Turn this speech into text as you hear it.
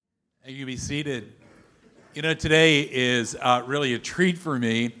You can be seated. You know, today is really a treat for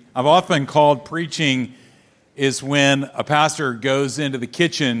me. I've often called preaching is when a pastor goes into the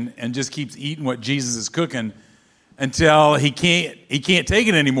kitchen and just keeps eating what Jesus is cooking until he can't take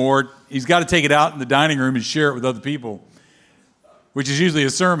it anymore. He's got to take it out in the dining room and share it with other people, which is usually a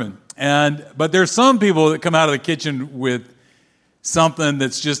sermon. But there's some people that come out of the kitchen with something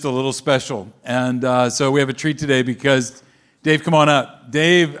that's just a little special. And so we have a treat today because, Dave, come on up.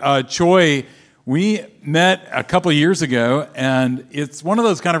 Dave Choi, we met a couple of years ago, and it's one of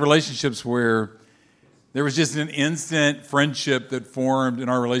those kind of relationships where there was just an instant friendship that formed in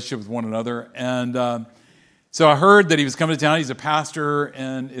our relationship with one another. And so I heard that he was coming to town. He's a pastor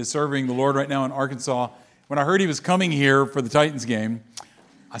and is serving the Lord right now in Arkansas. When I heard he was coming here for the Titans game,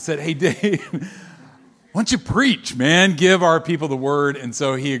 I said, hey, Dave, why don't you preach, man? Give our people the word. And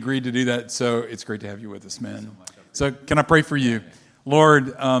so he agreed to do that. So it's great to have you with us, man. So can I pray for you?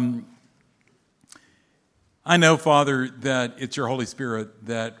 Lord, I know, Father, that it's your Holy Spirit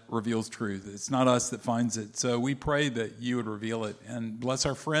that reveals truth. It's not us that finds it. So we pray that you would reveal it and bless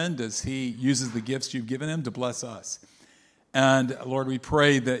our friend as he uses the gifts you've given him to bless us. And Lord, we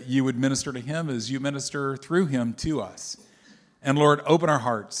pray that you would minister to him as you minister through him to us. And Lord, open our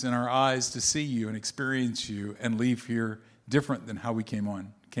hearts and our eyes to see you and experience you and leave here different than how we came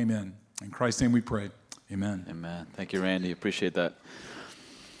in. In Christ's name we pray. Amen. Amen. Thank you, Randy. Appreciate that.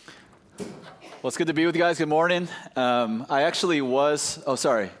 Well, it's good to be with you guys. Good morning. I actually was... Oh,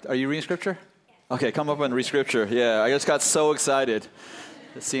 sorry. Are you reading Scripture? Okay, come up and read Scripture. Yeah, I just got so excited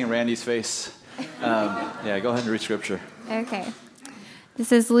seeing Randy's face. Yeah, go ahead and read Scripture. Okay.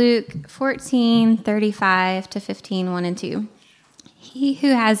 This is Luke 14:35 to 15, 1 and 2. He who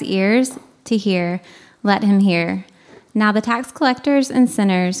has ears to hear, let him hear. Now the tax collectors and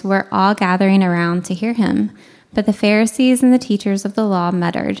sinners were all gathering around to hear him, but the Pharisees and the teachers of the law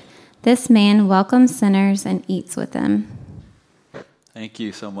muttered, "This man welcomes sinners and eats with them." Thank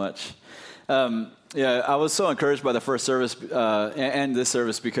you so much. Yeah, I was so encouraged by the first service and this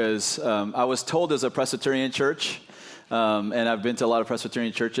service because I was told there's a Presbyterian church, and I've been to a lot of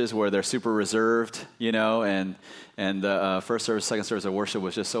Presbyterian churches where they're super reserved, you know, and the first service, second service of worship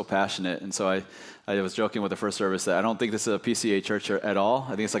was just so passionate. And so I was joking with the first service that I don't think this is a PCA church at all.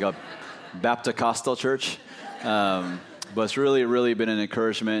 I think it's like a Baptist church. But it's really, really been an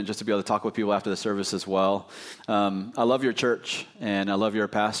encouragement just to be able to talk with people after the service as well. I love your church, and I love your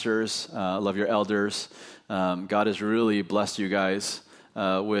pastors. I love your elders. God has really blessed you guys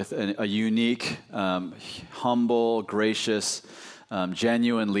with a unique, humble, gracious,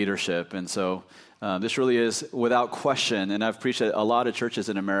 genuine leadership. And so this really is without question, and I've preached at a lot of churches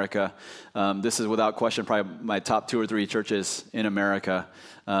in America. This is without question probably my top 2 or 3 churches in America.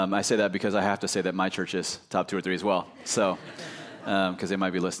 I say that because I have to say that my church is top 2 or 3 as well, so because they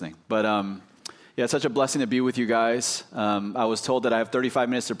might be listening. But yeah, it's such a blessing to be with you guys. I was told that I have 35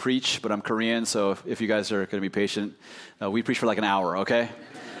 minutes to preach, but I'm Korean, so if you guys are going to be patient, we preach for like an hour, okay?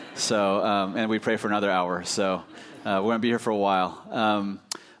 So, and we pray for another hour, so we're going to be here for a while.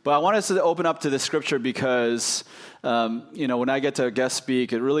 But I want us to open up to the scripture because, you know, when I get to guest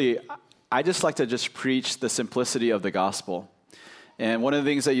speak, I just like to just preach the simplicity of the gospel. And one of the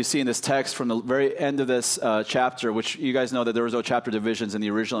things that you see in this text from the very end of this chapter, which you guys know that there was no chapter divisions in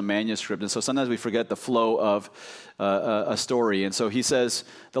the original manuscript, and so sometimes we forget the flow of a story. And so he says,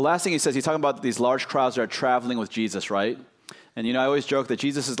 the last thing he says, he's talking about these large crowds that are traveling with Jesus, right? And, you know, I always joke that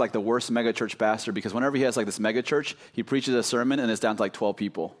Jesus is like the worst megachurch pastor because whenever he has like this megachurch, he preaches a sermon and it's down to like 12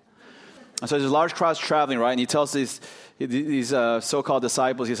 people. And so there's large crowds traveling, right? And he tells these so-called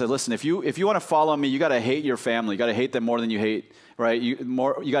disciples, he said, listen, if you want to follow me, you got to hate your family. You got to hate them more than you hate, right? You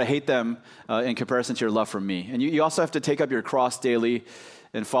got to hate them in comparison to your love for me. And you also have to take up your cross daily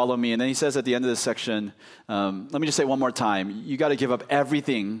and follow me. And then he says at the end of this section, let me just say one more time, you got to give up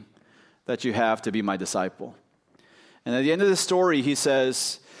everything that you have to be my disciple. And at the end of the story, he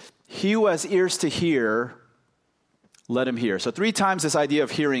says, he who has ears to hear, let him hear. So 3 times this idea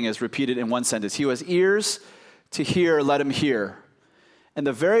of hearing is repeated in one sentence. He who has ears to hear, let him hear. And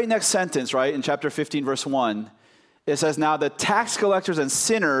the very next sentence, right, in chapter 15, verse 1, it says, now the tax collectors and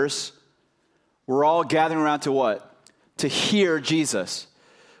sinners were all gathering around to what? To hear Jesus,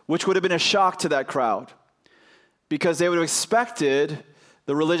 which would have been a shock to that crowd because they would have expected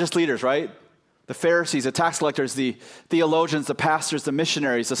the religious leaders, right? The Pharisees, the tax collectors, the theologians, the pastors, the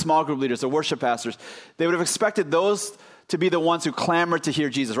missionaries, the small group leaders, the worship pastors. They would have expected those to be the ones who clamored to hear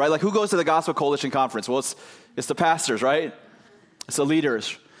Jesus, right? Like who goes to the Gospel Coalition Conference? Well, it's the pastors, right? It's the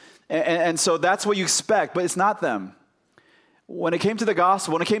leaders. And so that's what you expect, but it's not them. When it came to the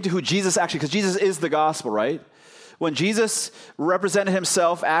gospel, when it came to who Jesus actually, because Jesus is the gospel, right? when Jesus represented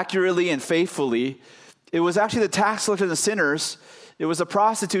himself accurately and faithfully, it was actually the tax collectors and the sinners, it was the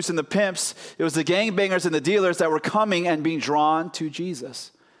prostitutes and the pimps, it was the gangbangers and the dealers that were coming and being drawn to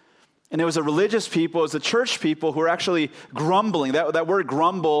Jesus. And it was the religious people, it was the church people who were actually grumbling. That word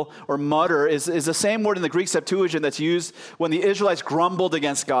grumble or mutter is the same word in the Greek Septuagint that's used when the Israelites grumbled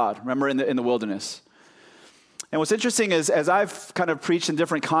against God, remember, in the wilderness. And what's interesting is, as I've kind of preached in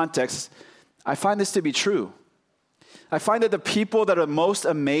different contexts, I find this to be true. I find that the people that are most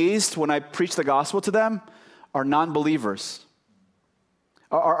amazed when I preach the gospel to them are non-believers,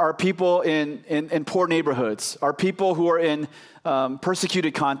 are people in poor neighborhoods, are people who are in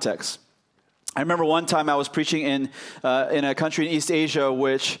persecuted contexts. I remember one time I was preaching in a country in East Asia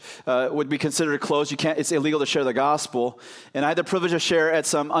which would be considered closed. It's illegal to share the gospel. And I had the privilege of share at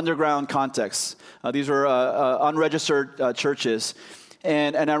some underground contexts. These were unregistered churches.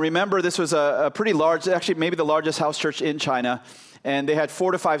 And I remember this was a pretty large, actually maybe the largest house church in China. And they had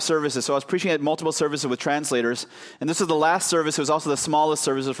 4 to 5 services. So I was preaching at multiple services with translators. And this was the last service. It was also the smallest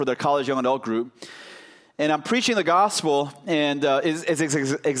services for their college young adult group. And I'm preaching the gospel, and it's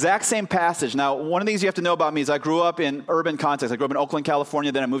the exact same passage. Now, one of the things you have to know about me is I grew up in urban context. I grew up in Oakland,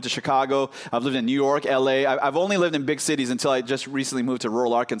 California. Then I moved to Chicago. I've lived in New York, LA. I've only lived in big cities until I just recently moved to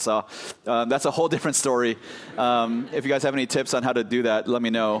rural Arkansas. That's a whole different story. If you guys have any tips on how to do that, let me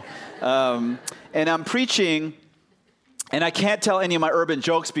know. And I'm preaching, and I can't tell any of my urban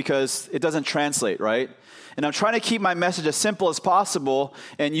jokes because it doesn't translate, right? And I'm trying to keep my message as simple as possible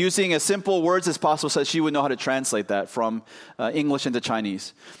and using as simple words as possible so that she would know how to translate that from English into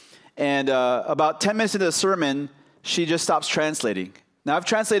Chinese. And about 10 minutes into the sermon, she just stops translating. Now,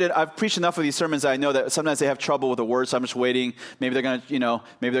 I've preached enough of these sermons that I know that sometimes they have trouble with the word, so I'm just waiting. Maybe they're going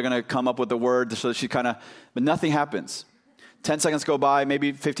to come up with the word, so she but nothing happens. 10 seconds go by,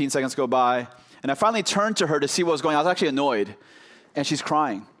 maybe 15 seconds go by. And I finally turned to her to see what was going on. I was actually annoyed. And she's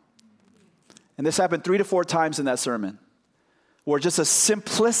crying. And this happened 3 to 4 times in that sermon, where just a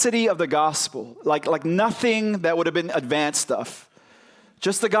simplicity of the gospel, like nothing that would have been advanced stuff,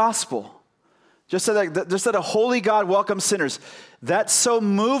 just the gospel, just that a holy God welcomes sinners, that so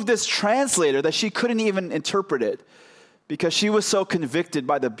moved this translator that she couldn't even interpret it because she was so convicted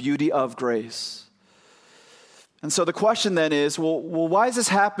by the beauty of grace. And so the question then is, well, why is this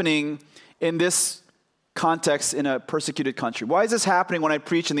happening in this context in a persecuted country? Why is this happening when I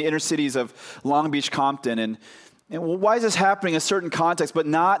preach in the inner cities of Long Beach, Compton? And why is this happening in a certain context, but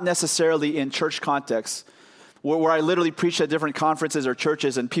not necessarily in church contexts, where I literally preach at different conferences or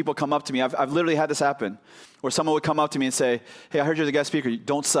churches and people come up to me? I've literally had this happen, where someone would come up to me and say, "Hey, I heard you're the guest speaker. You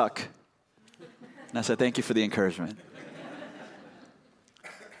don't suck." And I said, "Thank you for the encouragement.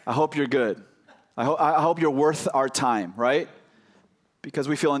 I hope you're good. I hope you're worth our time," right? Because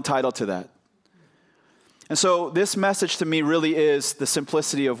we feel entitled to that. And so this message to me really is the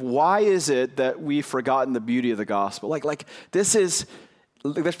simplicity of why is it that we've forgotten the beauty of the gospel? There's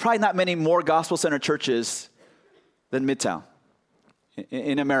probably not many more gospel-centered churches than Midtown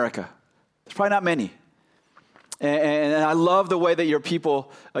in America. There's probably not many. And I love the way that your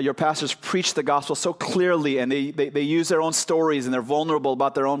pastors preach the gospel so clearly, and they use their own stories, and they're vulnerable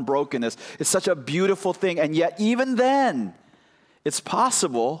about their own brokenness. It's such a beautiful thing. And yet even then, it's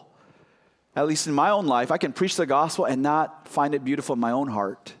possible, at least in my own life, I can preach the gospel and not find it beautiful in my own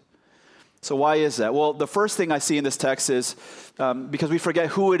heart. So why is that? Well, the first thing I see in this text is because we forget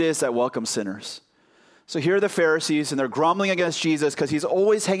who it is that welcomes sinners. So here are the Pharisees, and they're grumbling against Jesus because he's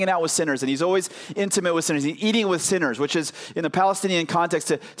always hanging out with sinners, and he's always intimate with sinners. He's eating with sinners, which is, in the Palestinian context,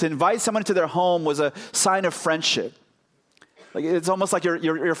 to invite someone to their home was a sign of friendship. Like, it's almost like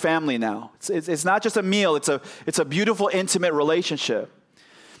your family now. It's not just a meal. It's a beautiful, intimate relationship.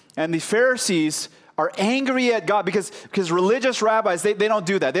 And the Pharisees are angry at God because religious rabbis, they don't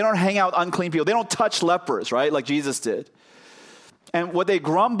do that. They don't hang out with unclean people. They don't touch lepers, right, like Jesus did. And what they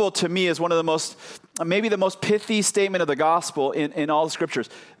grumble to me is one of the most, maybe the most pithy statement of the gospel in all the scriptures.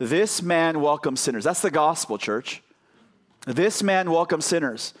 This man welcomes sinners. That's the gospel, church. This man welcomes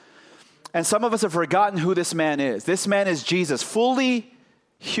sinners. And some of us have forgotten who this man is. This man is Jesus, fully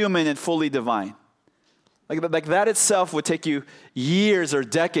human and fully divine. Like that itself would take you years or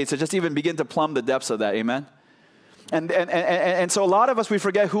decades to just even begin to plumb the depths of that. Amen? And so a lot of us, we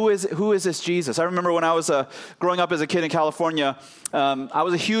forget who is this Jesus. I remember when I was growing up as a kid in California, I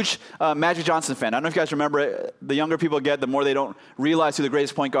was a huge Magic Johnson fan. I don't know if you guys remember it. The younger people get, the more they don't realize who the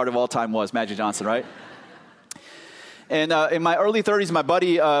greatest point guard of all time was, Magic Johnson, right? And in my early 30s, my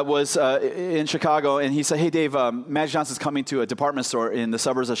buddy was in Chicago, and he said, hey, Dave, Magic Johnson's coming to a department store in the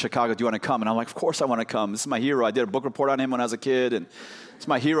suburbs of Chicago. Do you want to come? And I'm like, of course I want to come. This is my hero. I did a book report on him when I was a kid, and it's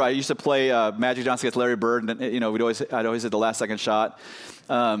my hero. I used to play Magic Johnson against Larry Bird, and I'd always hit the last-second shot.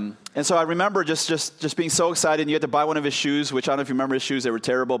 And so I remember just being so excited. And you had to buy one of his shoes, which I don't know if you remember his shoes. They were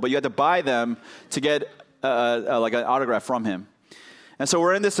terrible, but you had to buy them to get like an autograph from him. And so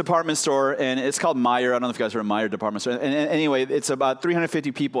we're in this department store, and it's called Meijer. I don't know if you guys are in Meijer department store. And anyway, it's about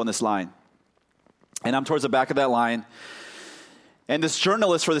 350 people in this line. And I'm towards the back of that line. And this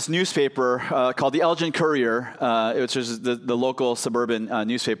journalist for this newspaper called the Elgin Courier, which is the local suburban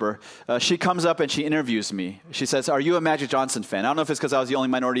newspaper, she comes up and she interviews me. She says, are you a Magic Johnson fan? I don't know if it's because I was the only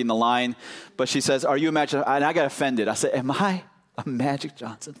minority in the line, but she says, are you a Magic? And I got offended. I said, am I a Magic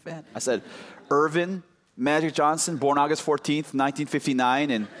Johnson fan? I said, Irvin Magic Johnson, born August 14th,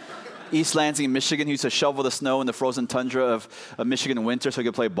 1959, in East Lansing, Michigan. He used to shovel the snow in the frozen tundra of Michigan in winter so he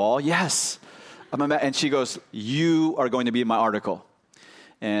could play ball. Yes. And she goes, you are going to be in my article.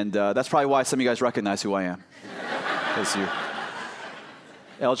 And that's probably why some of you guys recognize who I am. Because you.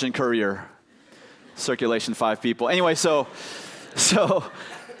 Elgin Courier, circulation 5 people. Anyway, so I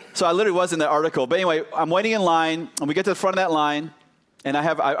literally was in that article. But anyway, I'm waiting in line, and we get to the front of that line. And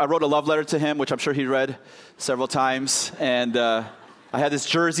I wrote a love letter to him, which I'm sure he read several times. And I had this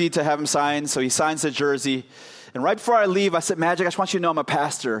jersey to have him sign, so he signs the jersey. And right before I leave, I said, Magic, I just want you to know I'm a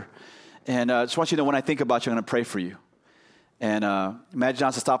pastor. And I just want you to know when I think about you, I'm going to pray for you. And Magic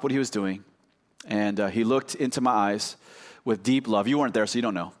Johnson stopped what he was doing. And he looked into my eyes with deep love. You weren't there, so you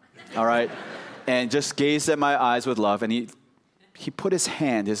don't know. All right? And just gazed at my eyes with love. And he put his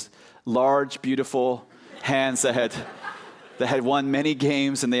hand, his large, beautiful hands that had won many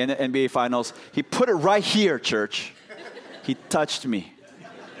games in the NBA Finals. He put it right here, church. He touched me.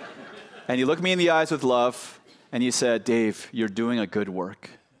 And he looked me in the eyes with love, and he said, Dave, you're doing a good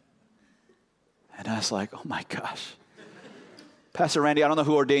work. And I was like, oh my gosh. Pastor Randy, I don't know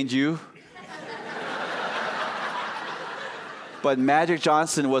who ordained you. But Magic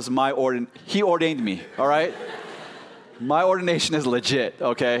Johnson was he ordained me, all right? My ordination is legit,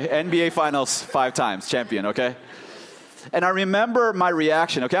 okay? NBA Finals 5 times, champion, okay? And I remember my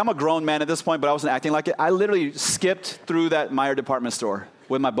reaction. Okay, I'm a grown man at this point, but I wasn't acting like it. I literally skipped through that Meijer department store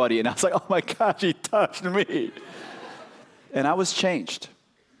with my buddy, and I was like, oh my gosh, he touched me. And I was changed.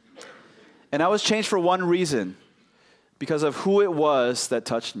 And I was changed for one reason, because of who it was that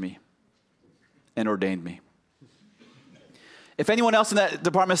touched me and ordained me. If anyone else in that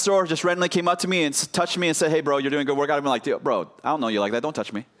department store just randomly came up to me and touched me and said, hey, bro, you're doing good work, I'd have been like, bro, I don't know you like that. Don't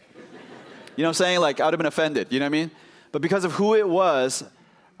touch me. You know what I'm saying? Like, I would have been offended. You know what I mean? But because of who it was,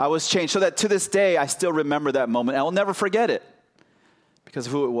 I was changed. So that to this day, I still remember that moment. I will never forget it because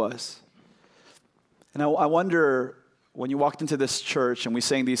of who it was. And I wonder, when you walked into this church and we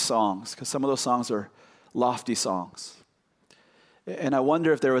sang these songs, because some of those songs are lofty songs, and I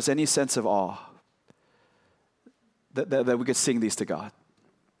wonder if there was any sense of awe that we could sing these to God.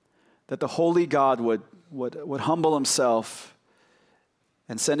 That the holy God would humble himself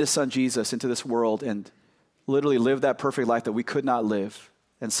and send his son Jesus into this world and literally live that perfect life that we could not live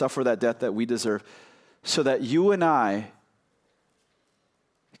and suffer that death that we deserve so that you and I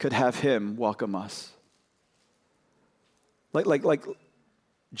could have him welcome us. Like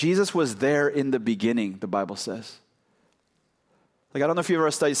Jesus was there in the beginning, the Bible says. Like, I don't know if you've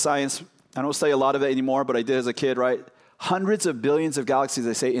ever studied science. I don't study a lot of it anymore, but I did as a kid, right? Hundreds of billions of galaxies,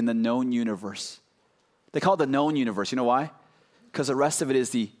 they say, in the known universe. They call it the known universe. You know why? Because the rest of it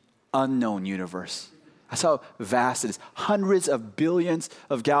is the unknown universe. That's how vast it is. Hundreds of billions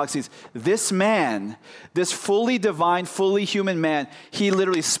of galaxies. This man, this fully divine, fully human man, he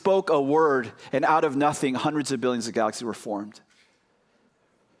literally spoke a word, and out of nothing, hundreds of billions of galaxies were formed.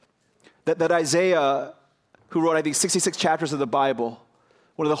 That Isaiah, who wrote, I think, 66 chapters of the Bible,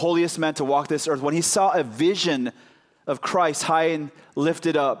 one of the holiest men to walk this earth, when he saw a vision of Christ high and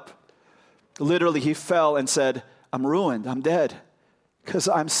lifted up, literally he fell and said, I'm ruined, I'm dead, because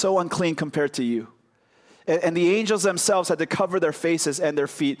I'm so unclean compared to you. And the angels themselves had to cover their faces and their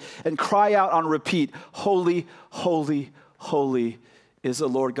feet and cry out on repeat, holy, holy, holy is the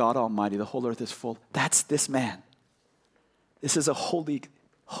Lord God Almighty. The whole earth is full. That's this man. This is a holy,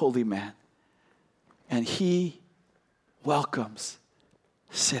 holy man. And he welcomes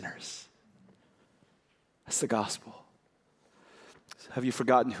sinners. That's the gospel. Have you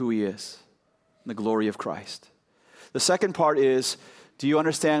forgotten who he is? The glory of Christ. The second part is, do you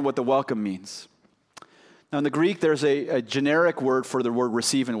understand what the welcome means? Now, in the Greek, there's a generic word for the word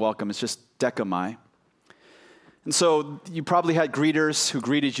receive and welcome. It's just dekamai. And so you probably had greeters who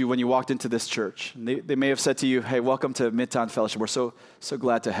greeted you when you walked into this church. And they may have said to you, hey, welcome to Midtown Fellowship. We're so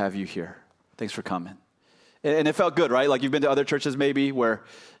glad to have you here. Thanks for coming. And it felt good, right? Like you've been to other churches maybe where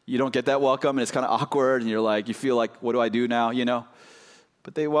you don't get that welcome and it's kind of awkward and you feel like, what do I do now,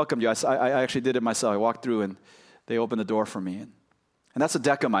 But they welcomed you. I actually did it myself. I walked through and they opened the door for me. And that's a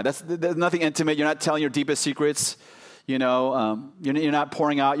Decamite. There's nothing intimate. You're not telling your deepest secrets. You're not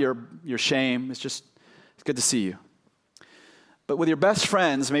pouring out your shame. It's good to see you. But with your best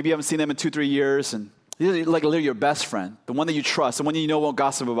friends, maybe you haven't seen them in 2-3 years, and like literally your best friend, the one that you trust, the one that you know won't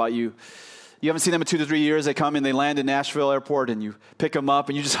gossip about you. You haven't seen them in 2 to 3 years. They come and they land in Nashville airport, and you pick them up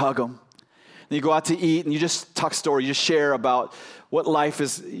and you just hug them. And you go out to eat and you just talk story. You just share about what life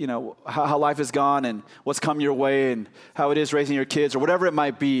is, how life has gone and what's come your way and how it is raising your kids or whatever it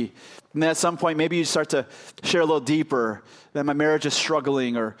might be. And then at some point, maybe you start to share a little deeper that my marriage is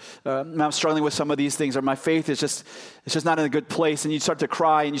struggling or I'm struggling with some of these things or my faith is just not in a good place. And you start to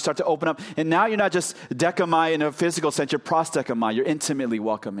cry and you start to open up. And now you're not just Decamai in a physical sense, you're prosdecamai. You're intimately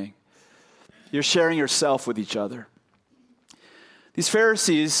welcoming. You're sharing yourself with each other. These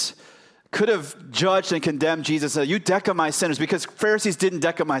Pharisees could have judged and condemned Jesus and said, you Decamai sinners, because Pharisees didn't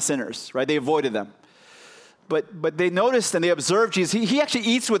Decamai sinners, right? They avoided them. But they noticed and they observed Jesus. He actually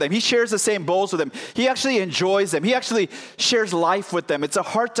eats with them. He shares the same bowls with them. He actually enjoys them. He actually shares life with them. It's a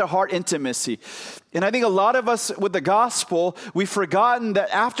heart-to-heart intimacy. And I think a lot of us with the gospel, we've forgotten that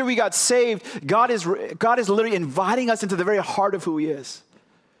after we got saved, God is literally inviting us into the very heart of who he is.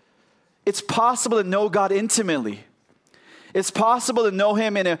 It's possible to know God intimately. It's possible to know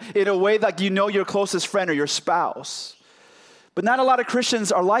him in a way like you know your closest friend or your spouse. But not a lot of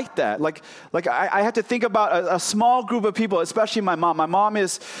Christians are like that. Like I have to think about a small group of people, especially my mom. My mom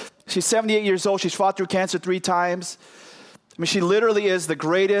she's 78 years old. She's fought through cancer 3 times. I mean, she literally is the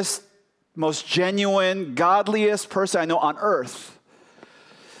greatest, most genuine, godliest person I know on earth.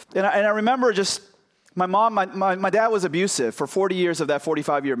 And I remember just my mom, my dad was abusive for 40 years of that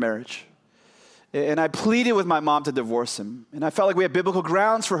 45-year marriage. And I pleaded with my mom to divorce him. And I felt like we had biblical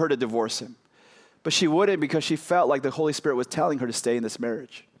grounds for her to divorce him. But she wouldn't because she felt like the Holy Spirit was telling her to stay in this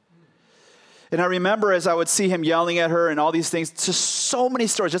marriage. And I remember as I would see him yelling at her and all these things, just so many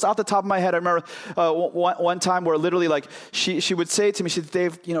stories, just off the top of my head. I remember one time where literally like she would say to me, she said,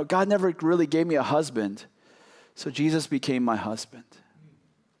 Dave, God never really gave me a husband. So Jesus became my husband.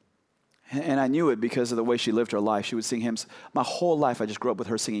 And I knew it because of the way she lived her life. She would sing hymns. My whole life, I just grew up with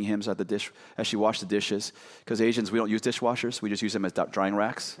her singing hymns at the dish as she washed the dishes. Because Asians, we don't use dishwashers. We just use them as drying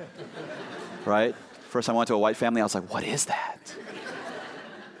racks. Right? First time I went to a white family, I was like, what is that?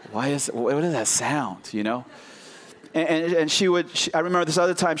 What does that sound, And I remember this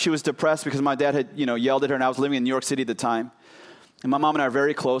other time she was depressed because my dad had, yelled at her, and I was living in New York City at the time. And my mom and I are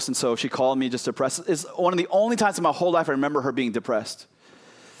very close, and so she called me just depressed. It's one of the only times in my whole life I remember her being depressed.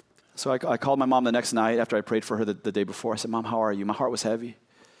 So I called my mom the next night after I prayed for her the day before. I said, Mom, how are you? My heart was heavy.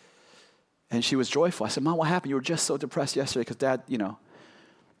 And she was joyful. I said, Mom, what happened? You were just so depressed yesterday because Dad, And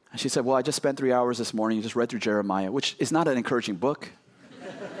she said, well, I just spent 3 hours this morning and just read through Jeremiah, which is not an encouraging book.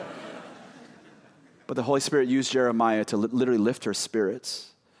 But the Holy Spirit used Jeremiah to literally lift her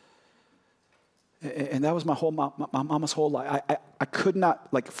spirits. And that was my mama's whole life. I could not,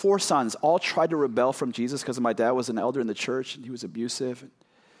 4 sons all tried to rebel from Jesus because my dad was an elder in the church and he was abusive. And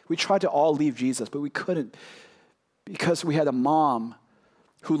we tried to all leave Jesus, but we couldn't because we had a mom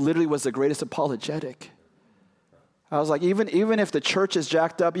who literally was the greatest apologetic. I was like, even if the church is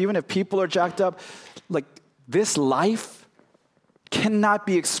jacked up, even if people are jacked up, this life cannot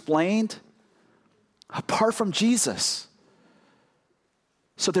be explained apart from Jesus.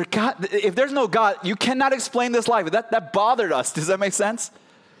 So if there's no God, you cannot explain this life. That bothered us. Does that make sense?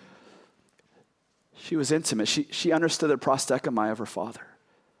 She was intimate. She understood the prosdecamai of her father.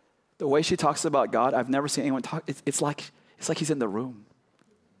 The way she talks about God, I've never seen anyone talk. It's like he's in the room.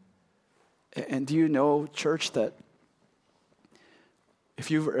 And do you know, church, that if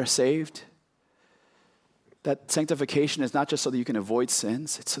you are saved, that sanctification is not just so that you can avoid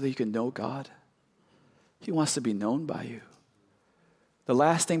sins, it's so that you can know God. He wants to be known by you. The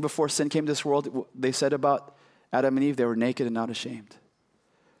last thing before sin came to this world, they said about Adam and Eve, they were naked and not ashamed.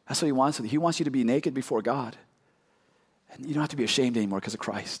 That's what he wants. He wants you to be naked before God. And you don't have to be ashamed anymore because of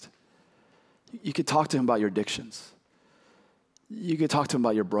Christ. You could talk to him about your addictions. You could talk to him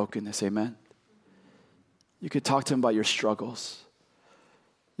about your brokenness, amen? You could talk to him about your struggles.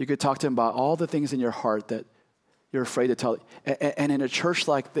 You could talk to him about all the things in your heart that you're afraid to tell. And in a church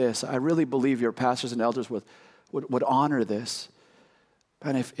like this, I really believe your pastors and elders would honor this.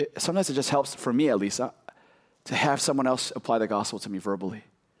 And sometimes it just helps, for me at least, to have someone else apply the gospel to me verbally.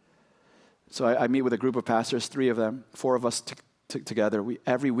 So I meet with a group of pastors, 3 of them, 4 of us together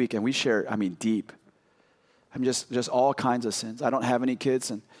every week, and we share, deep. Just all kinds of sins. I don't have any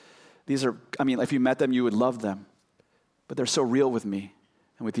kids, and these are, if you met them, you would love them. But they're so real with me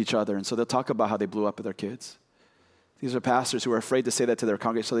and with each other, and so they'll talk about how they blew up with their kids. These are pastors who are afraid to say that to their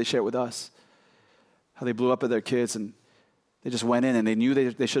congregation, so they share it with us. How they blew up with their kids, and they just went in, and they knew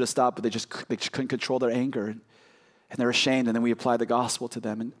they should have stopped, but they couldn't control their anger, and they're ashamed, and then we apply the gospel to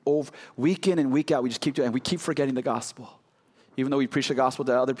them. And week in and week out, we just keep doing it, and we keep forgetting the gospel. Even though we preach the gospel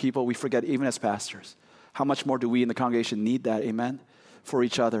to other people, we forget, even as pastors. How much more do we in the congregation need that, amen, for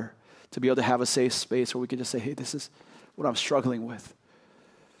each other, to be able to have a safe space where we can just say, hey, this is what I'm struggling with.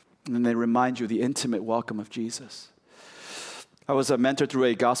 And then they remind you of the intimate welcome of Jesus. I was mentored through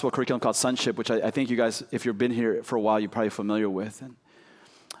a gospel curriculum called Sonship, which I think you guys, if you've been here for a while, you're probably familiar with. And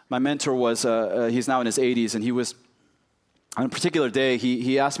my mentor was, he's now in his 80s, and he was, on a particular day,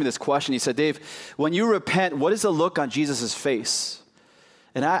 he asked me this question. He said, Dave, when you repent, what is the look on Jesus' face?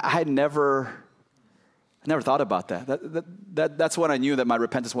 And I had never thought about that. That's when I knew that my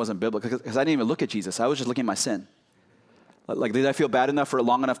repentance wasn't biblical, because I didn't even look at Jesus. I was just looking at my sin. Like, did I feel bad enough for a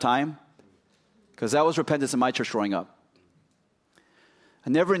long enough time? Because that was repentance in my church growing up. I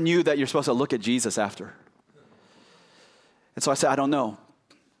never knew that you're supposed to look at Jesus after. And so I said, I don't know.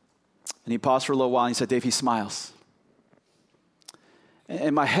 And he paused for a little while, and he said, Dave, he smiles.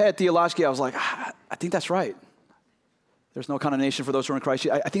 In my head, theologically, I was like, I think that's right. There's no condemnation for those who are in Christ.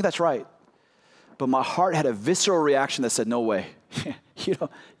 I think that's right. But my heart had a visceral reaction that said, no way.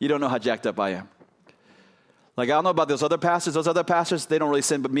 You don't know how jacked up I am. Like, I don't know about those other pastors. Those other pastors, they don't really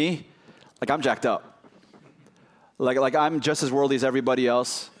sin, but me, like, I'm jacked up. Like I'm just as worldly as everybody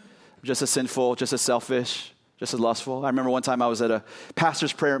else, just as sinful, just as selfish, just as lustful. I remember one time I was at a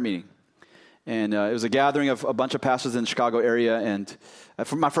pastor's prayer meeting, and it was a gathering of a bunch of pastors in the Chicago area, and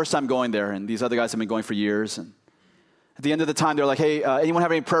for my first time going there, and these other guys have been going for years, and at the end of the time, they're like, hey, anyone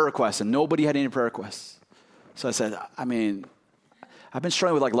have any prayer requests? And nobody had any prayer requests. So I said, I've been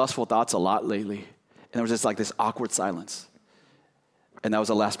struggling with like lustful thoughts a lot lately, and there was just like this awkward silence, and that was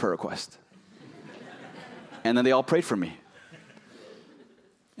the last prayer request. And then they all prayed for me.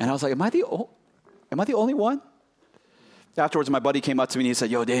 And I was like, am I the only one? Afterwards, my buddy came up to me and he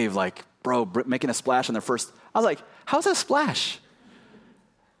said, yo, Dave, like, bro, making a splash on their first. I was like, how's that a splash?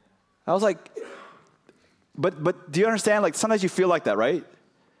 I was like, but do you understand? Like, sometimes you feel like that, right?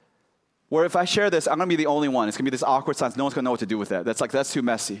 Where if I share this, I'm going to be the only one. It's going to be this awkward silence. No one's going to know what to do with that. That's too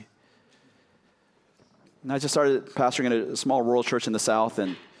messy. And I just started pastoring in a small rural church in the South,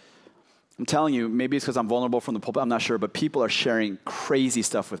 and I'm telling you, maybe it's because I'm vulnerable from the pulpit, I'm not sure, but people are sharing crazy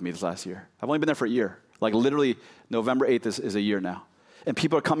stuff with me this last year. I've only been there for a year. Like literally, November 8th is a year now. And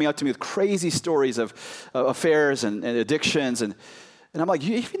people are coming up to me with crazy stories of affairs and addictions. And I'm like,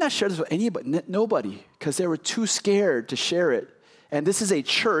 you've not shared this with anybody, nobody, because they were too scared to share it. And this is a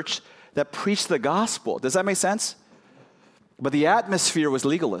church that preached the gospel. Does that make sense? But the atmosphere was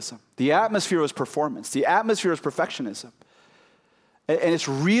legalism. The atmosphere was performance. The atmosphere was perfectionism. And it's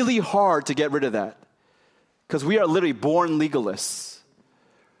really hard to get rid of that because we are literally born legalists.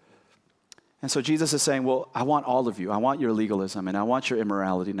 And so Jesus is saying, well, I want all of you. I want your legalism, and I want your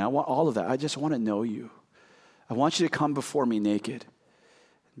immorality, and I want all of that. I just want to know you. I want you to come before me naked.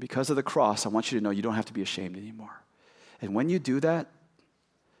 Because of the cross, I want you to know you don't have to be ashamed anymore. And when you do that,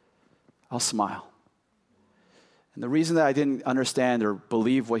 I'll smile. And the reason that I didn't understand or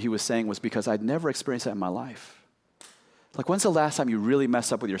believe what he was saying was because I'd never experienced that in my life. Like, when's the last time you really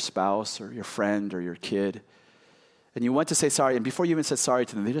messed up with your spouse or your friend or your kid, and you went to say sorry, and before you even said sorry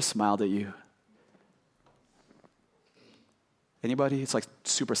to them, they just smiled at you? Anybody? It's like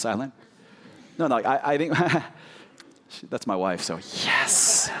super silent. No, I think that's my wife, so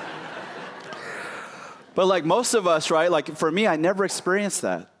yes. But like most of us, right, like for me, I never experienced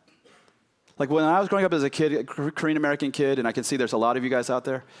that. Like when I was growing up as a kid, a Korean American kid, and I can see there's a lot of you guys out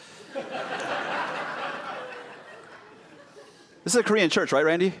there. This is a Korean church, right,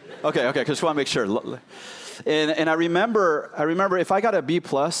 Randy? Okay, just want to make sure. And I remember if I got a B+,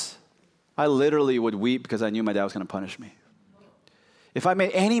 I literally would weep because I knew my dad was going to punish me. If I made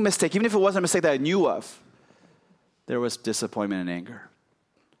any mistake, even if it wasn't a mistake that I knew of, there was disappointment and anger.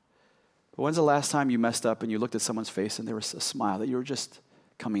 But when's the last time you messed up and you looked at someone's face and there was a smile that you were just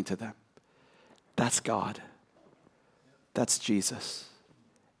coming to them? That's God. That's Jesus.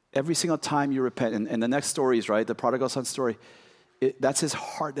 Every single time you repent, and the next story is, right, the prodigal son story, that's his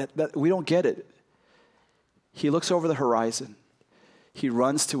heart. That we don't get it. He looks over the horizon. He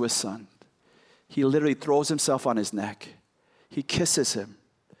runs to his son. He literally throws himself on his neck. He kisses him.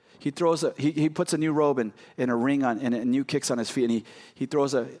 he puts a new robe and a ring on and new kicks on his feet, and he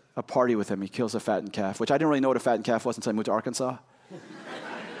throws a party with him. He kills a fattened calf, which I didn't really know what a fattened calf was until I moved to Arkansas.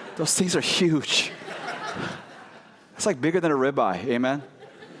 Those things are huge. It's like bigger than a ribeye, amen?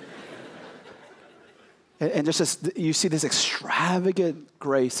 And just this, you see this extravagant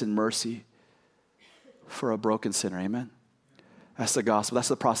grace and mercy for a broken sinner, amen? That's the gospel. That's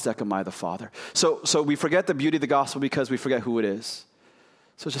the prosdechomai of the Father. So we forget the beauty of the gospel because we forget who it is.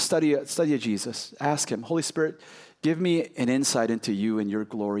 So just study Jesus. Ask him, Holy Spirit, give me an insight into you and your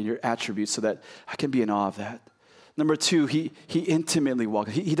glory, your attributes, so that I can be in awe of that. Number two, he intimately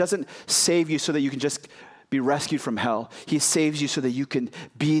walks. He doesn't save you so that you can just be rescued from hell. He saves you so that you can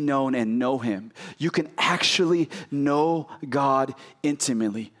be known and know him. You can actually know God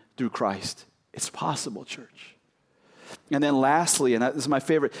intimately through Christ. It's possible, church. And then lastly, and this is my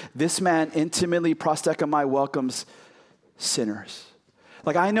favorite, this man intimately, prosdechomai, welcomes sinners.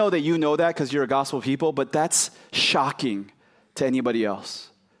 Like, I know that you know that because you're a gospel people, but that's shocking to anybody else.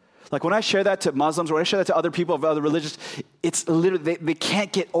 Like, when I share that to Muslims, or when I share that to other people of other religions, it's literally, they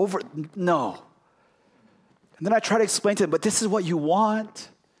can't get over it. No. And then I try to explain to them, but this is what you want.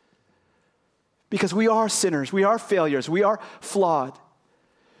 Because we are sinners. We are failures. We are flawed.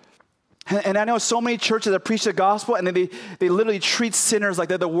 And I know so many churches that preach the gospel, and then they literally treat sinners like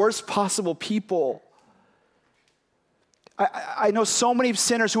they're the worst possible people. I know so many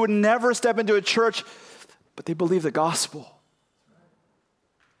sinners who would never step into a church, but they believe the gospel.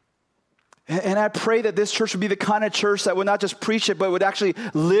 And I pray that this church would be the kind of church that would not just preach it, but would actually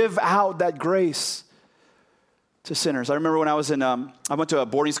live out that grace to sinners. I remember when I was I went to a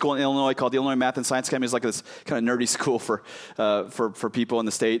boarding school in Illinois called the Illinois Math and Science Academy. It was like this kind of nerdy school for people in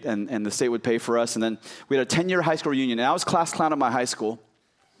the state, and the state would pay for us. And then we had a 10-year high school reunion, and I was class clown at my high school.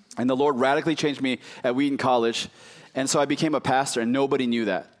 And the Lord radically changed me at Wheaton College, and so I became a pastor, and nobody knew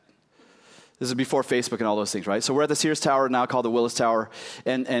that. This is before Facebook and all those things, right? So we're at the Sears Tower now, called the Willis Tower,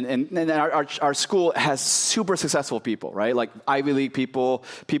 and our school has super successful people, right? Like Ivy League people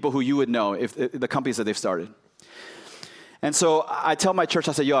who you would know if the companies that they've started. And so I tell my church,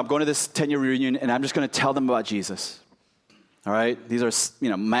 I say, I'm going to this 10-year reunion, and I'm just going to tell them about Jesus. All right? These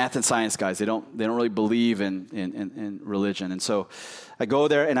are, math and science guys. They don't really believe in religion. And so I go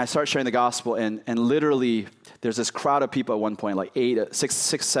there, and I start sharing the gospel, and literally there's this crowd of people at one point, like 6,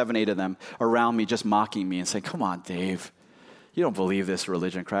 7, 8 of them around me, just mocking me and saying, come on, Dave. You don't believe this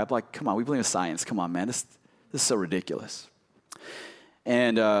religion crap. Like, come on, we believe in science. Come on, man. This is so ridiculous.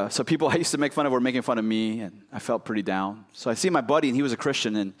 And so people I used to make fun of were making fun of me, and I felt pretty down. So I see my buddy, and he was a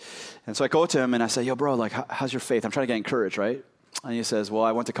Christian, and so I go to him, and I say, yo, bro, like, how's your faith? I'm trying to get encouraged, right? And he says, well,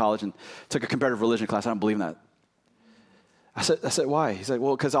 I went to college and took a comparative religion class. I don't believe in that. I said, why? He's like,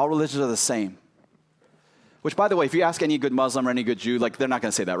 well, because all religions are the same. Which, by the way, if you ask any good Muslim or any good Jew, like, they're not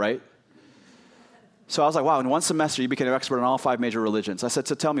going to say that, right? So I was like, wow, in one semester, you became an expert in all 5 major religions. I said,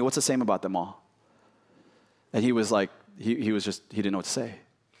 so tell me, what's the same about them all? And he was like, he didn't know what to say.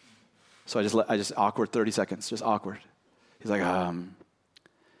 So I just awkward 30 seconds, just awkward. He's like,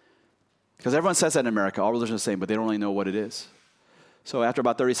 because everyone says that in America, all religions are the same, but they don't really know what it is. So after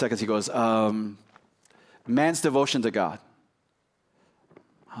about 30 seconds, he goes, man's devotion to God.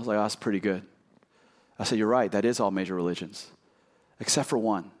 I was like, that's pretty good. I said, you're right, that is all major religions, except for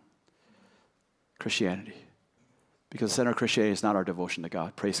one, Christianity. Because the center of Christianity is not our devotion to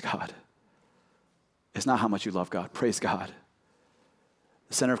God. Praise God. It's not how much you love God. Praise God.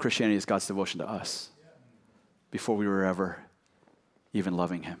 The center of Christianity is God's devotion to us before we were ever even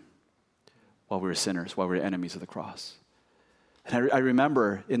loving him, while we were sinners, while we were enemies of the cross. And I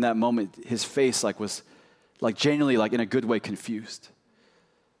remember in that moment, his face was genuinely, in a good way, confused.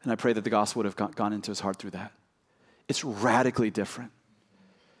 And I pray that the gospel would have gone into his heart through that. It's radically different.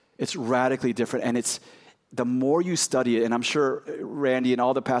 It's radically different, and it's the more you study it, and I'm sure Randy and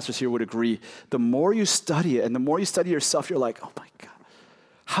all the pastors here would agree, the more you study it and the more you study yourself, you're like, oh my God,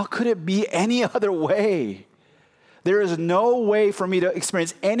 how could it be any other way? There is no way for me to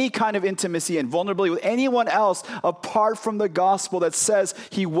experience any kind of intimacy and vulnerability with anyone else apart from the gospel that says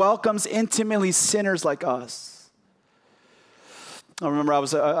he welcomes intimately sinners like us. I remember I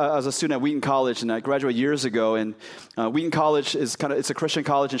was a student at Wheaton College, and I graduated years ago. And Wheaton College is it's a Christian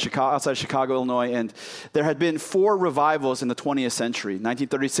college in Chicago, outside of Chicago, Illinois. And there had been 4 revivals in the 20th century: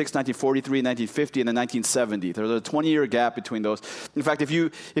 1936, 1943, 1950, and then 1970. There's a 20-year gap between those. In fact, if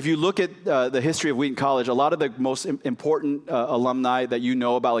you look at the history of Wheaton College, a lot of the most important alumni that you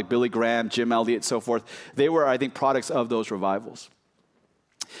know about, like Billy Graham, Jim Elliot, so forth, they were, I think, products of those revivals.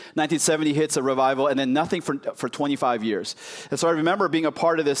 1970 hits a revival, and then nothing for 25 years. And so I remember being a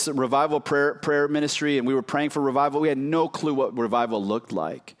part of this revival prayer ministry, and we were praying for revival. We had no clue what revival looked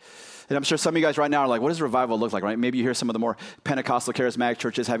like. And I'm sure some of you guys right now are like, what does revival look like, right? Maybe you hear some of the more Pentecostal charismatic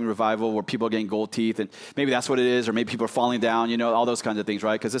churches having revival where people are getting gold teeth, and maybe that's what it is, or maybe people are falling down, you know, all those kinds of things,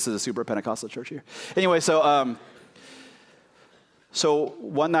 right? Because this is a super Pentecostal church here. Anyway, so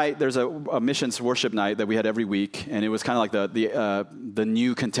one night, there's a missions worship night that we had every week, and it was kind of like the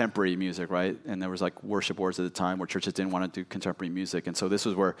new contemporary music, right? And there was like worship wars at the time where churches didn't want to do contemporary music, and so this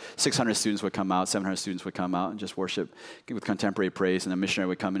was where 600 students would come out, 700 students would come out and just worship with contemporary praise, and a missionary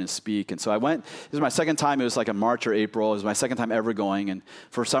would come in and speak. And so I went. This was my second time. It was like in March or April. It was my second time ever going, and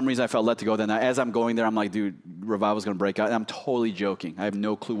for some reason I felt led to go. Then as I'm going there, I'm like, dude, revival's going to break out. And I'm totally joking. I have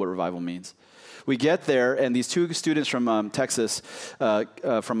no clue what revival means. We get there, and these two students from Texas,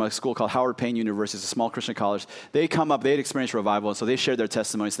 from a school called Howard Payne University, it's a small Christian college, they come up, they had experienced revival, and so they shared their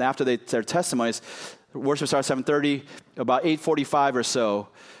testimonies. And after their testimonies, worship starts at 7:30, about 8:45 or so,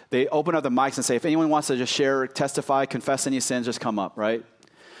 they open up the mics and say, if anyone wants to just share, testify, confess any sins, just come up, right?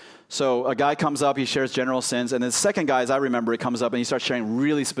 So a guy comes up, he shares general sins, and the second guy, as I remember, he comes up and he starts sharing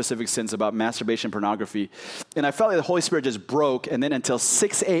really specific sins about masturbation, pornography. And I felt like the Holy Spirit just broke, and then until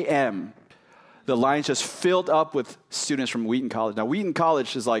 6 a.m., the lines just filled up with students from Wheaton College. Now, Wheaton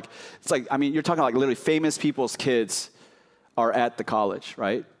College is like, I mean, you're talking like literally famous people's kids are at the college,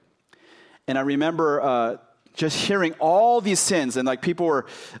 right? And I remember just hearing all these sins, and like people were,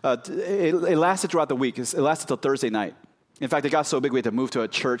 it lasted throughout the week. It lasted till Thursday night. In fact, it got so big we had to move to a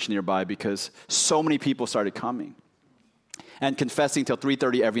church nearby because so many people started coming and confessing till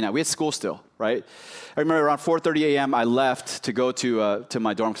 3:30 every night. We had school still, right? I remember around 4:30 a.m. I left to go to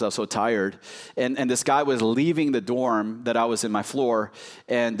my dorm because I was so tired. And this guy was leaving the dorm that I was in my floor.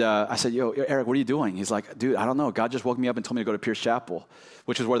 And I said, yo, Eric, what are you doing? He's like, dude, I don't know. God just woke me up and told me to go to Pierce Chapel,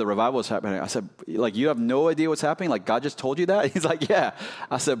 which is where the revival was happening. I said, like, you have no idea what's happening? Like, God just told you that? He's like, yeah.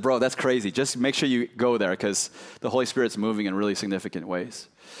 I said, bro, that's crazy. Just make sure you go there because the Holy Spirit's moving in really significant ways.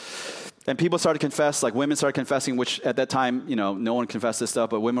 And people started to confess, like women started confessing, which at that time, you know, no one confessed this stuff,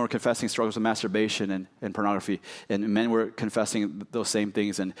 but women were confessing struggles with masturbation and pornography. And men were confessing those same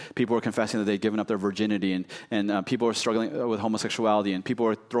things. And people were confessing that they'd given up their virginity. And people were struggling with homosexuality. And people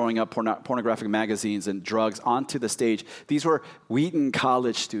were throwing up pornographic magazines and drugs onto the stage. These were Wheaton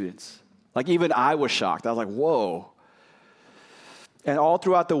College students. Like even I was shocked. I was like, whoa. And all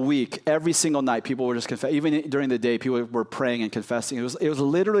throughout the week, every single night, people were just confessing. Even during the day, people were praying and confessing. It was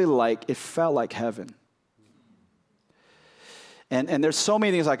literally like, it felt like heaven. And there's so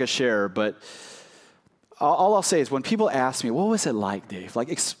many things I could share, but all I'll say is when people ask me, what was it like, Dave?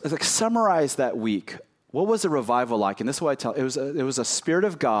 Like summarize that week. What was the revival like? And this is what I tell. It was a Spirit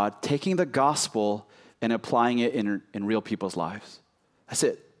of God taking the gospel and applying it in real people's lives. That's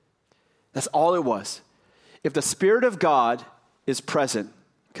it. That's all it was. If the Spirit of God is present,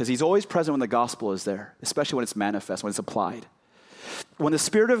 because he's always present when the gospel is there, especially when it's manifest, when it's applied. When the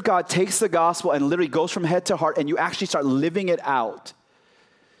Spirit of God takes the gospel and literally goes from head to heart and you actually start living it out,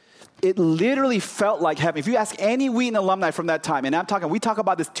 it literally felt like heaven. If you ask any Wheaton alumni from that time, and we talk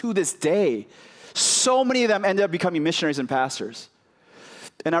about this to this day, so many of them ended up becoming missionaries and pastors.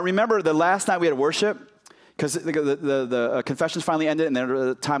 And I remember the last night we had worship, because the confessions finally ended and there was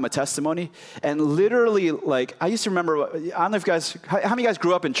a time of testimony. And literally, like, I used to remember, I don't know if you guys, how many of you guys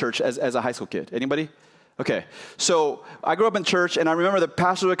grew up in church as a high school kid? Anybody? Okay. So I grew up in church, and I remember the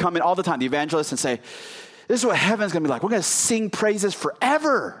pastor would come in all the time, the evangelist, and say, this is what heaven's going to be like. We're going to sing praises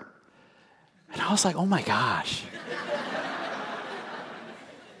forever. And I was like, oh my gosh.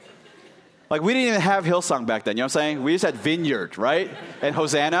 Like, we didn't even have Hillsong back then, you know what I'm saying? We just had Vineyard, right? And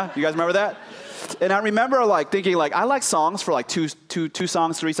Hosanna. You guys remember that? And I remember like thinking like, I like songs for like two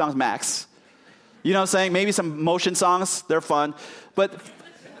songs, 3 songs max. You know what I'm saying? Maybe some motion songs, they're fun. But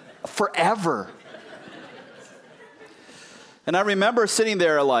forever. And I remember sitting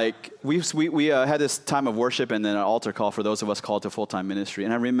there like, we had this time of worship and then an altar call for those of us called to full-time ministry.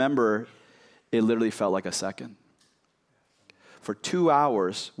 And I remember it literally felt like a second. For 2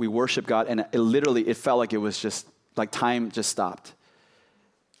 hours, we worshiped God, and it felt like it was just, like time just stopped.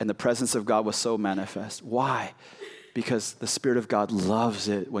 And the presence of God was so manifest. Why? Because the Spirit of God loves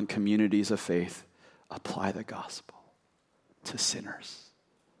it when communities of faith apply the gospel to sinners.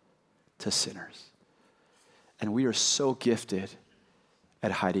 To sinners. And we are so gifted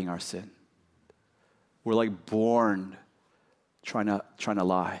at hiding our sin. We're like born trying to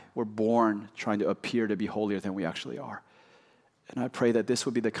lie. We're born trying to appear to be holier than we actually are. And I pray that this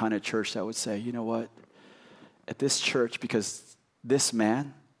would be the kind of church that would say, you know what? At this church, because this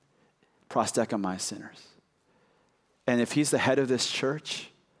man prosdechomized sinners. And if he's the head of this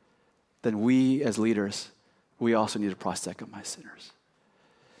church, then we as leaders, we also need to proselytize sinners.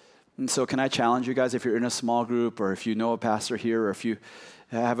 And so can I challenge you guys, if you're in a small group or if you know a pastor here or if you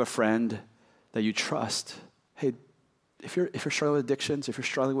have a friend that you trust, hey, if you're struggling with addictions, if you're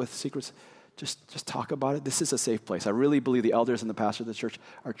struggling with secrets, just talk about it. This is a safe place. I really believe the elders and the pastor of the church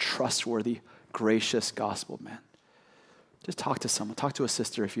are trustworthy, gracious gospel men. Just talk to someone. Talk to a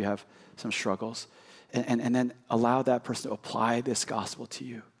sister if you have some struggles. And then allow that person to apply this gospel to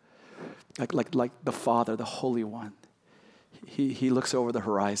you. Like the Father, the Holy One. He looks over the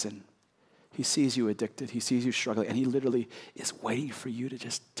horizon. He sees you addicted. He sees you struggling. And he literally is waiting for you to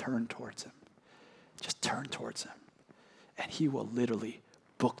just turn towards him. Just turn towards him. And he will literally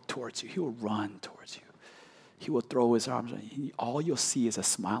book towards you. He will run towards you. He will throw his arms around you. All you'll see is a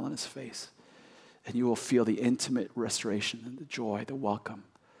smile on his face. And you will feel the intimate restoration and the joy, the welcome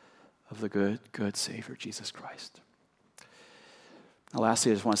of the good Savior, Jesus Christ. Now,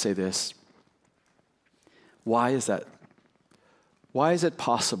 lastly, I just want to say this. Why is that? Why is it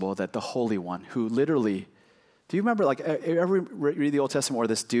possible that the Holy One, who literally, do you remember, like, ever read the Old Testament where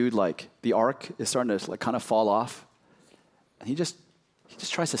this dude, like, the ark is starting to, like, kind of fall off? And he just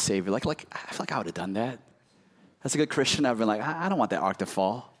tries to save you. Like, I feel like I would have done that. As a good Christian, I've been like, I don't want that ark to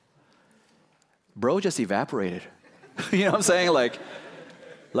fall. Bro just evaporated. You know what I'm saying? Like, you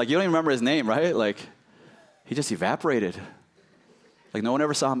don't even remember his name, right? Like, he just evaporated. Like, no one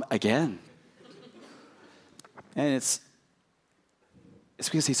ever saw him again. And it's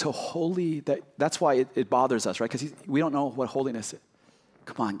because he's so holy that's why it bothers us, right? Because we don't know what holiness is.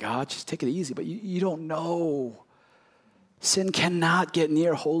 Come on, God, just take it easy. But you don't know. Sin cannot get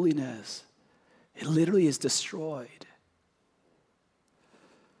near holiness. It literally is destroyed.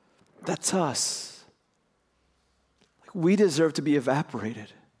 That's us. Like, we deserve to be evaporated.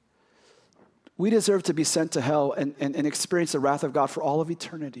 We deserve to be sent to hell and experience the wrath of God for all of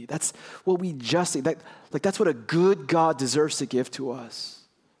eternity. That's what we justly, that's what a good God deserves to give to us.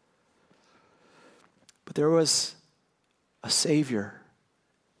 But there was a Savior,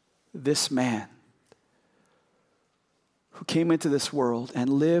 this man, who came into this world and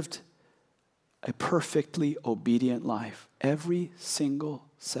lived a perfectly obedient life every single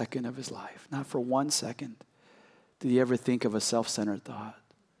second of his life. Not for 1 second did he ever think of a self-centered thought.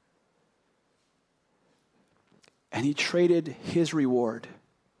 And he traded his reward,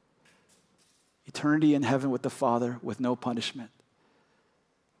 eternity in heaven with the Father, with no punishment,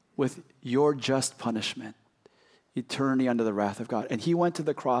 with your just punishment, eternity under the wrath of God. And he went to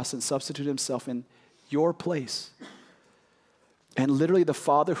the cross and substituted himself in your place. And literally the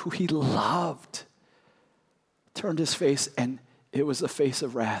Father who he loved turned his face, and it was the face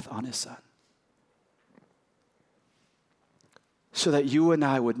of wrath on his Son. So that you and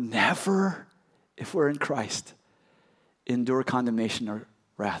I would never, if we're in Christ, endure condemnation or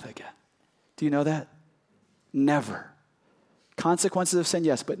wrath again. Do you know that? Never. Consequences of sin,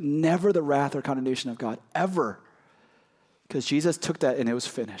 yes, but never the wrath or condemnation of God, ever. Because Jesus took that and it was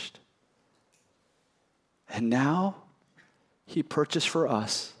finished. And now he purchased for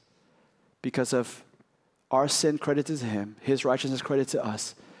us, because of our sin credited to him, his righteousness credited to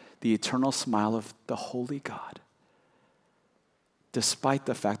us, the eternal smile of the holy God, despite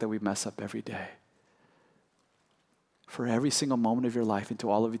the fact that we mess up every day. For every single moment of your life into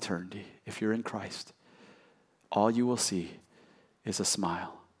all of eternity, if you're in Christ, all you will see is a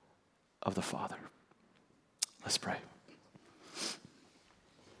smile of the Father. Let's pray.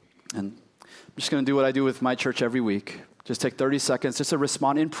 And I'm just going to do what I do with my church every week. Just take 30 seconds just to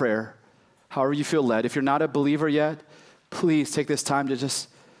respond in prayer, however you feel led. If you're not a believer yet, please take this time to just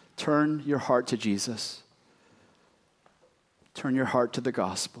turn your heart to Jesus. Turn your heart to the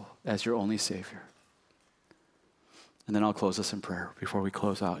gospel as your only Savior. And then I'll close us in prayer before we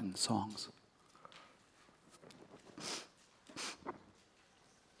close out in songs.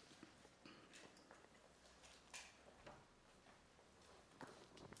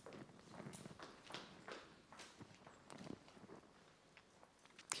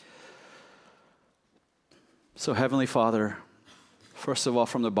 So, Heavenly Father, first of all,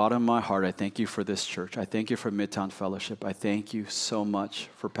 from the bottom of my heart, I thank you for this church. I thank you for Midtown Fellowship. I thank you so much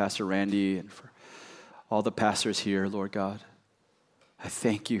for Pastor Randy and for all the pastors here, Lord God. I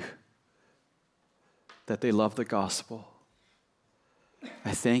thank you that they love the gospel.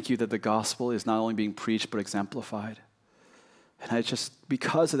 I thank you that the gospel is not only being preached but exemplified. And I just,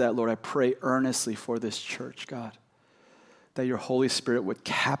 because of that, Lord, I pray earnestly for this church, God, that your Holy Spirit would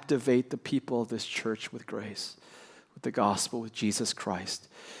captivate the people of this church with grace, with the gospel, with Jesus Christ,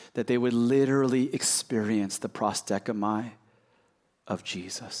 that they would literally experience the prosdechomai of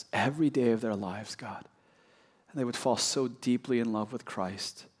Jesus every day of their lives, God. And they would fall so deeply in love with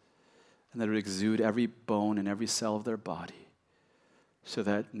Christ and that it would exude every bone and every cell of their body, so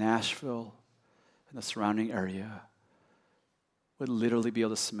that Nashville and the surrounding area would literally be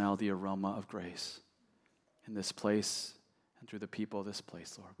able to smell the aroma of grace in this place and through the people of this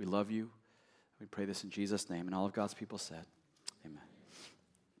place, Lord. We love you. We pray this in Jesus' name. And all of God's people said,